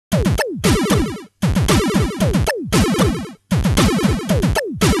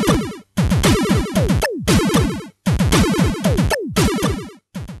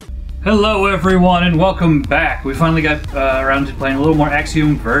Hello everyone and welcome back. We finally got around to playing a little more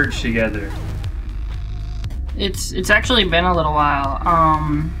Axiom Verge together. It's actually been a little while.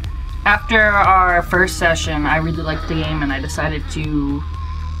 After our first session, I really liked the game and I decided to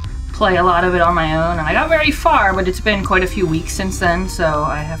play a lot of it on my own, and I got very far, but it's been quite a few weeks since then, so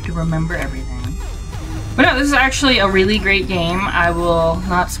I have to remember everything. But no, this is actually a really great game. I will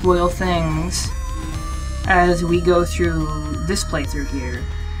not spoil things as we go through this playthrough here.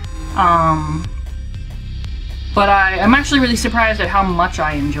 But I'm actually really surprised at how much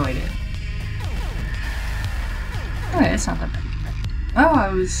I enjoyed it. Okay, it's not that bad. Oh,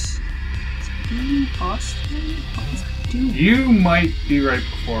 I was... boss thing? What was I doing? You might be right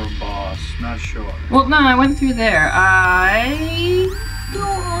before a boss, not sure. Well, no, I went through there. I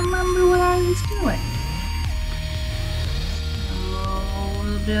don't remember what I was doing. So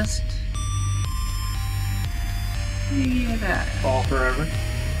we'll just figure that out. Fall forever.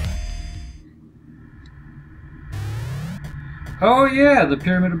 Oh yeah, the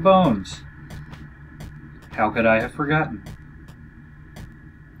Pyramid of Bones. How could I have forgotten?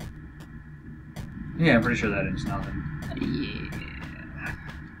 Yeah, I'm pretty sure that is nothing. Yeah.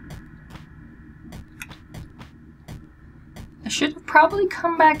 I should have probably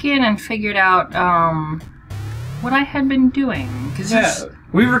come back in and figured out what I had been doing. Cause yeah,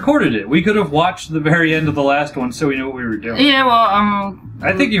 we recorded it. We could have watched the very end of the last one so we knew what we were doing. Yeah, well,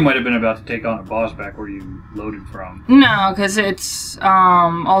 I think you might have been about to take on a boss back where you loaded from. No, because it's,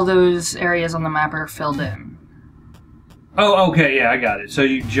 all those areas on the map are filled in. Oh, okay, yeah, I got it. So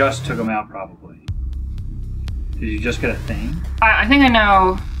you just took them out, probably. Did you just get a thing? I think I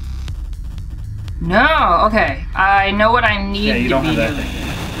know. No, okay. I know what I need to be doing. Yeah, you don't have that thing.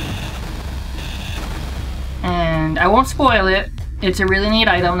 And I won't spoil it. It's a really neat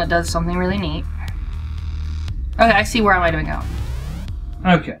item that does something really neat. Okay, I see where I might have been going.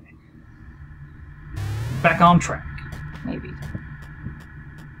 Okay. Back on track. Maybe.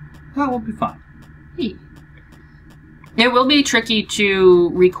 That will be fine. Yeah. It will be tricky to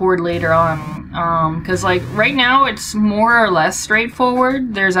record later on, because like right now it's more or less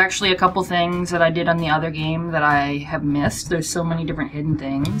straightforward. There's actually a couple things that I did on the other game that I have missed. There's so many different hidden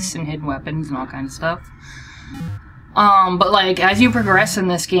things and hidden weapons and all kinds of stuff. But like as you progress in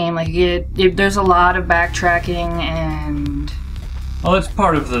this game, like there's a lot of backtracking and... Well, it's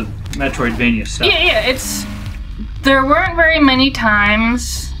part of the Metroidvania stuff. Yeah, there weren't very many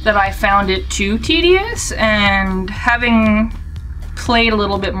times that I found it too tedious, and having played a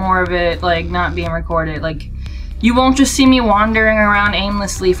little bit more of it, like not being recorded, like you won't just see me wandering around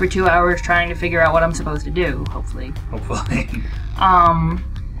aimlessly for 2 hours trying to figure out what I'm supposed to do, hopefully. Hopefully.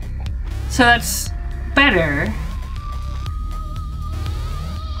 So that's better.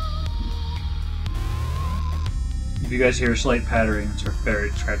 If you guys hear a slight pattering, it's our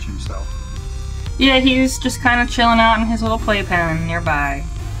ferret scratching himself. Yeah, he's just kind of chilling out in his little playpen nearby.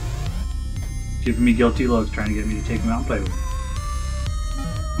 Giving me guilty looks, trying to get me to take him out and play with him.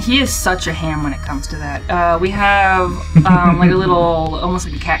 He is such a ham when it comes to that. We have like a little, almost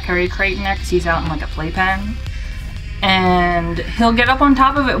like a cat carry crate in there because he's out in like a playpen. And he'll get up on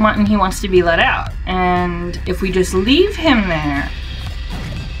top of it when he wants to be let out. And if we just leave him there...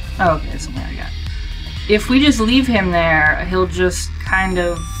 Oh, okay, that's something I got. If we just leave him there, he'll just kind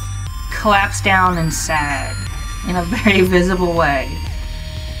of collapse down and sad in a very visible way.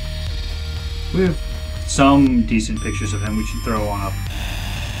 We have some decent pictures of him we should throw on up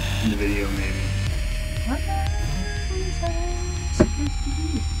in the video, maybe. What is that supposed to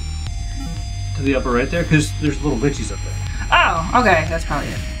be? To the upper right there? Because there's little glitches up there. Oh, okay, that's probably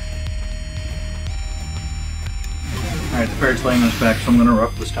it. Alright, the ferret's laying on his back, so I'm gonna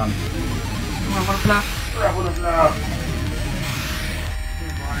ruffle his tongue. Ruffle it up.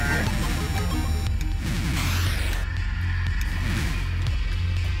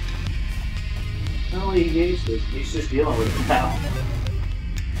 No, he's just dealing with it now.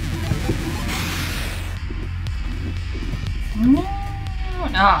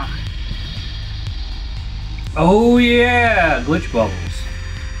 Ah. Oh yeah, glitch bubbles.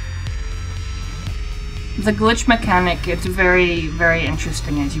 The glitch mechanic, it's very, very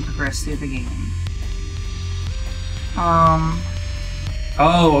interesting as you progress through the game.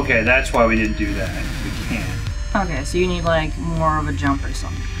 Oh, okay, that's why we didn't do that. We can't. Okay, so you need like more of a jump or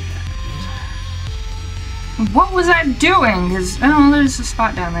something. What was I doing? Oh, there's a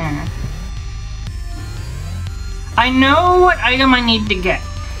spot down there. I know what item I need to get.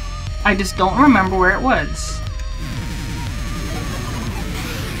 I just don't remember where it was.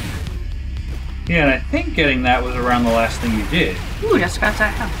 Yeah, and I think getting that was around the last thing you did. Ooh, that's about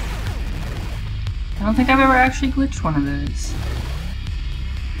that health. I don't think I've ever actually glitched one of those.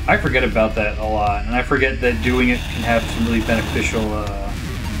 I forget about that a lot, and I forget that doing it can have some really beneficial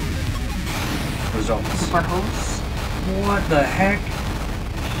results. Buttholes. What the heck?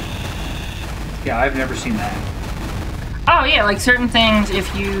 Yeah, I've never seen that. Oh yeah, like certain things,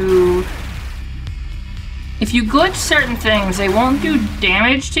 if you glitch certain things, they won't do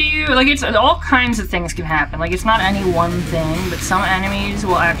damage to you. Like, it's all kinds of things can happen. Like, it's not any one thing, but some enemies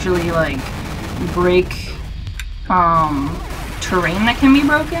will actually, like, break terrain that can be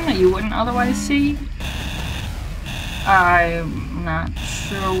broken that you wouldn't otherwise see. I'm not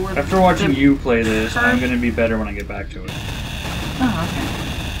sure what... After watching you play this, I'm going to be better when I get back to it. Oh, okay.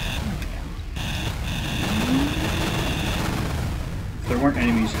 If there weren't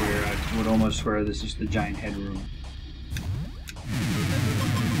enemies here, I would almost swear this is the giant head room.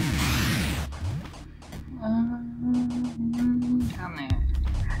 Down there.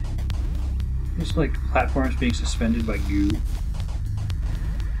 It's like platforms being suspended by goo.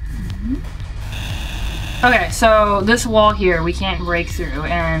 Okay, so this wall here we can't break through,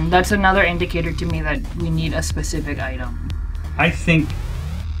 and that's another indicator to me that we need a specific item. I think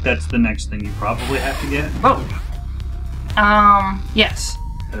that's the next thing you probably have to get. Oh! Yes.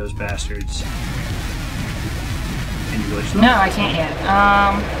 Those bastards. Can you glitch them? No, I can't yet.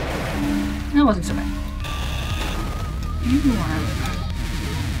 That wasn't so bad. You are...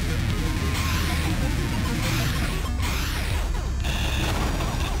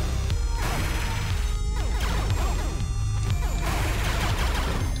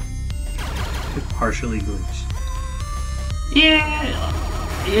 Partially glitched. Yeah,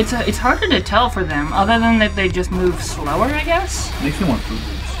 it's harder to tell for them, other than that they just move slower, I guess? Makes me want Fruit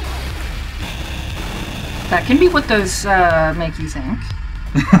Loops. That can be what those make you think.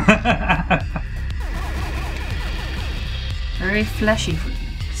 Very fleshy Fruit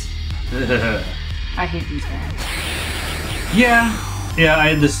Loops. I hate these guys. Yeah,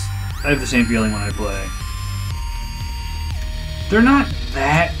 I have the same feeling when I play. They're not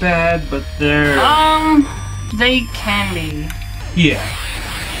that bad, but they're... They can be. Yeah.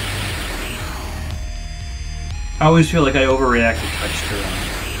 I always feel like I overreact to touch to them.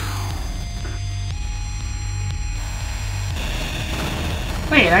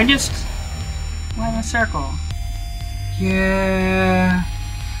 Wait, I just went in a circle. Yeah.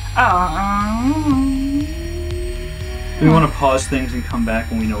 Oh, Do we want to pause things and come back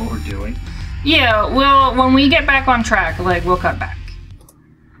when we know what we're doing? yeah, well, when we get back on track, like, we'll cut back.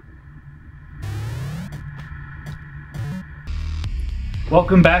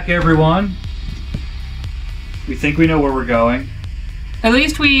 Welcome back, everyone. We think we know where we're going. At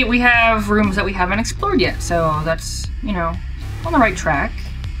least we have rooms that we haven't explored yet, so that's, you know, on the right track.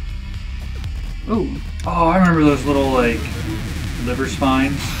 Ooh. Oh, I remember those little, like, liver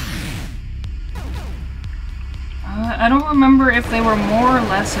spines. I don't remember if they were more or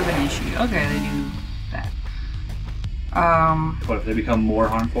less of an issue. Okay, they do that. What, if they become more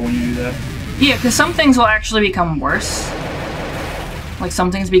harmful when you do that? Yeah, because some things will actually become worse. Like,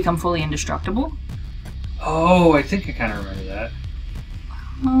 some things become fully indestructible. Oh, I think I kind of remember that.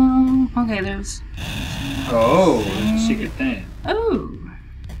 Okay, there's... Oh, there's a secret thing. Oh.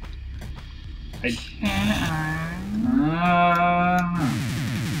 You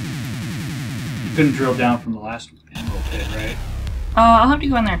couldn't drill down from the last little pit, right? I'll have to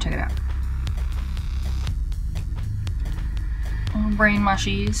go in there and check it out. Brain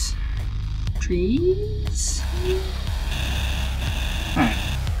mushies. Trees? Alright.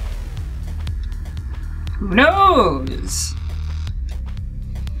 Who knows?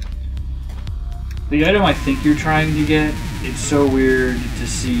 The item I think you're trying to get, it's so weird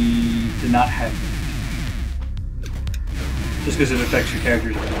to not have it. Just because it affects your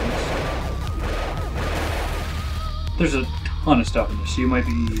character's abilities. There's a ton of stuff in this, so you might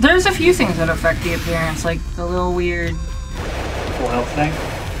be... There's a few things that affect the appearance, like the little weird... full health thing?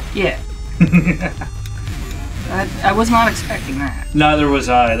 Yeah. I was not expecting that. Neither was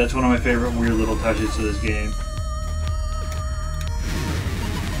I. That's one of my favorite weird little touches to this game.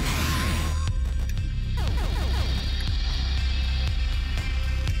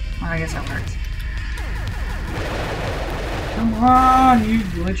 Well, I guess that works. Come on, you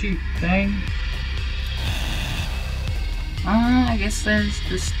glitchy thing. I guess there's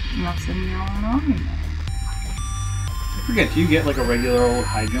just nothing going on there. I forget, do you get like a regular old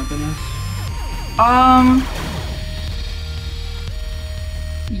high jump in this?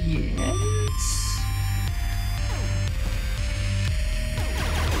 Yes.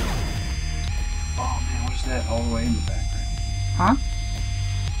 Oh man, what is that all the way in the background? Huh?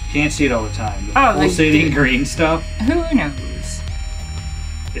 Can't see it all the time. The Oh, pulsating green stuff. Who knows?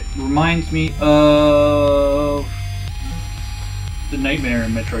 It reminds me of... the nightmare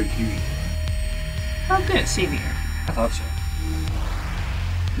in Metroid Fusion. Oh, good. Savior. I thought so.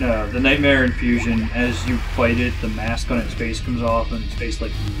 No, the nightmare in Fusion, as you fight it, the mask on its face comes off and its face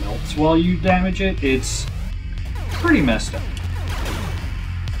like melts while you damage it. It's pretty messed up.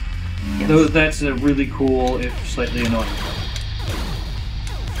 Yes. Though that's a really cool, if slightly annoying part.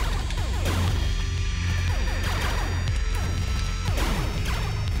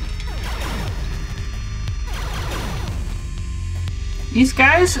 These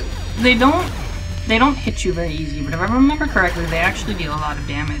guys, they don't hit you very easy, but if I remember correctly, they actually deal a lot of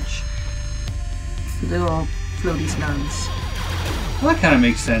damage. Little floaty snugs. Well, that kind of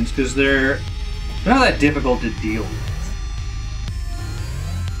makes sense, because they're not that difficult to deal with.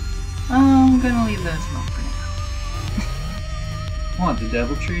 I'm gonna leave those alone for now. What, the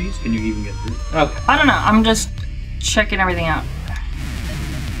devil trees? Can you even get through? Okay. I don't know, I'm just checking everything out.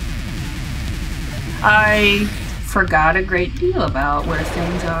 I forgot a great deal about where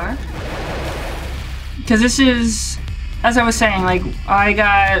things are. Because this is, as I was saying, like, I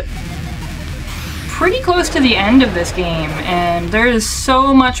got pretty close to the end of this game, and there is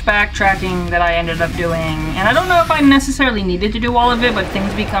so much backtracking that I ended up doing, and I don't know if I necessarily needed to do all of it, but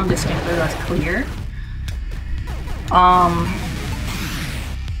things become distinctly less clear. And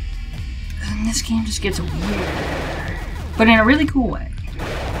this game just gets weird, but in a really cool way.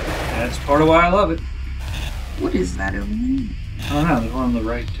 That's part of why I love it. What is that over there? I don't know, there's one on the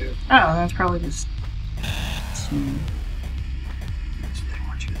right, too. Oh, that's probably just... That's what they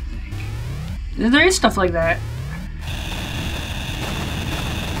want you to think. There is stuff like that.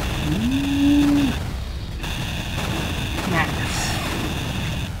 Nice.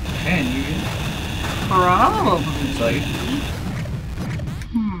 Can you get it? Probably. It's like,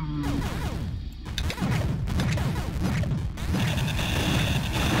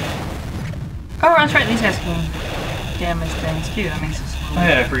 Oh, that's right, these guys can damage things too. That makes it slow. oh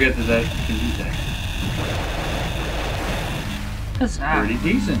yeah, I forget that can do that. What's that? Pretty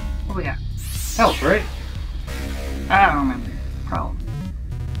decent. What we got? Health, right? I don't remember. Probably.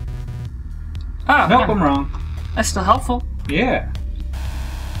 Oh, Nope, yeah. I'm wrong. That's still helpful. Yeah.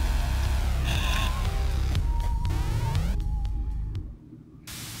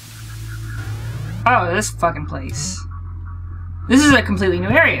 Oh, this fucking place. This is a completely new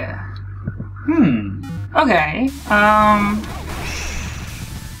area. Okay,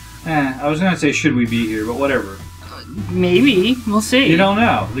 I was gonna say, should we be here, but whatever. maybe. We'll see. You don't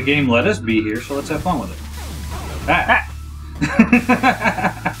know. The game let us be here, so let's have fun with it. Ah.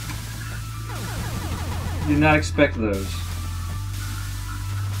 Did not expect those.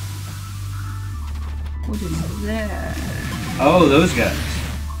 What is that? Oh, those guys.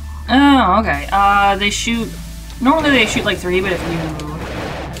 Oh, okay. They shoot... Normally they shoot like 3, but if you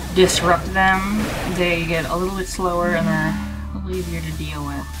disrupt them, they get a little bit slower and they're a little easier to deal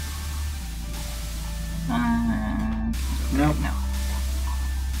with. Nope. No.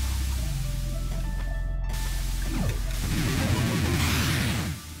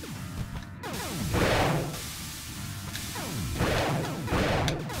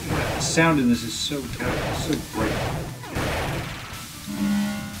 The sound in this is so good. So great.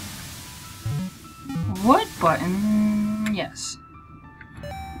 What button? Yes.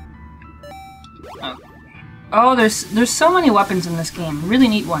 Oh, there's so many weapons in this game. Really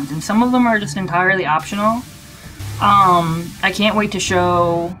neat ones, and some of them are just entirely optional. I can't wait to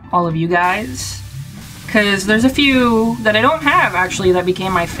show all of you guys, because there's a few that I don't have actually that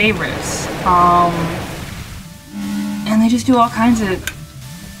became my favorites. And they just do all kinds of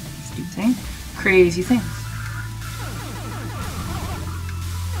stupid things, crazy things.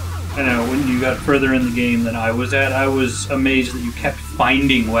 I know, when you got further in the game than I was at, I was amazed that you kept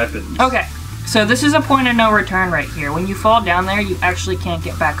finding weapons. Okay, so this is a point of no return right here. When you fall down there, you actually can't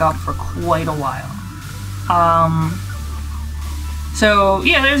get back up for quite a while. So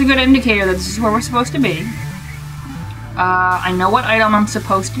yeah, there's a good indicator that this is where we're supposed to be. I know what item I'm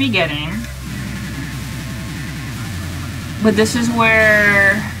supposed to be getting. But this is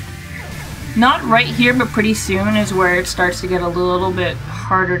where... Not right here, but pretty soon is where it starts to get a little bit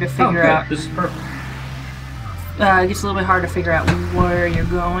harder to figure out. This is perfect. It gets a little bit hard to figure out where you're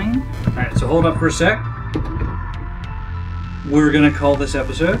going. Alright, so hold up for a sec. We're gonna call this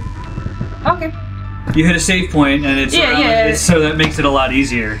episode. Okay. You hit a save point, and it's, it's so that makes it a lot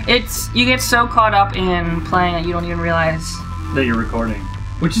easier. You get so caught up in playing that you don't even realize that you're recording,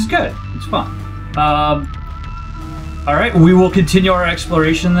 which is good. It's fun. Alright, we will continue our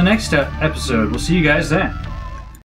exploration in the next episode. We'll see you guys then.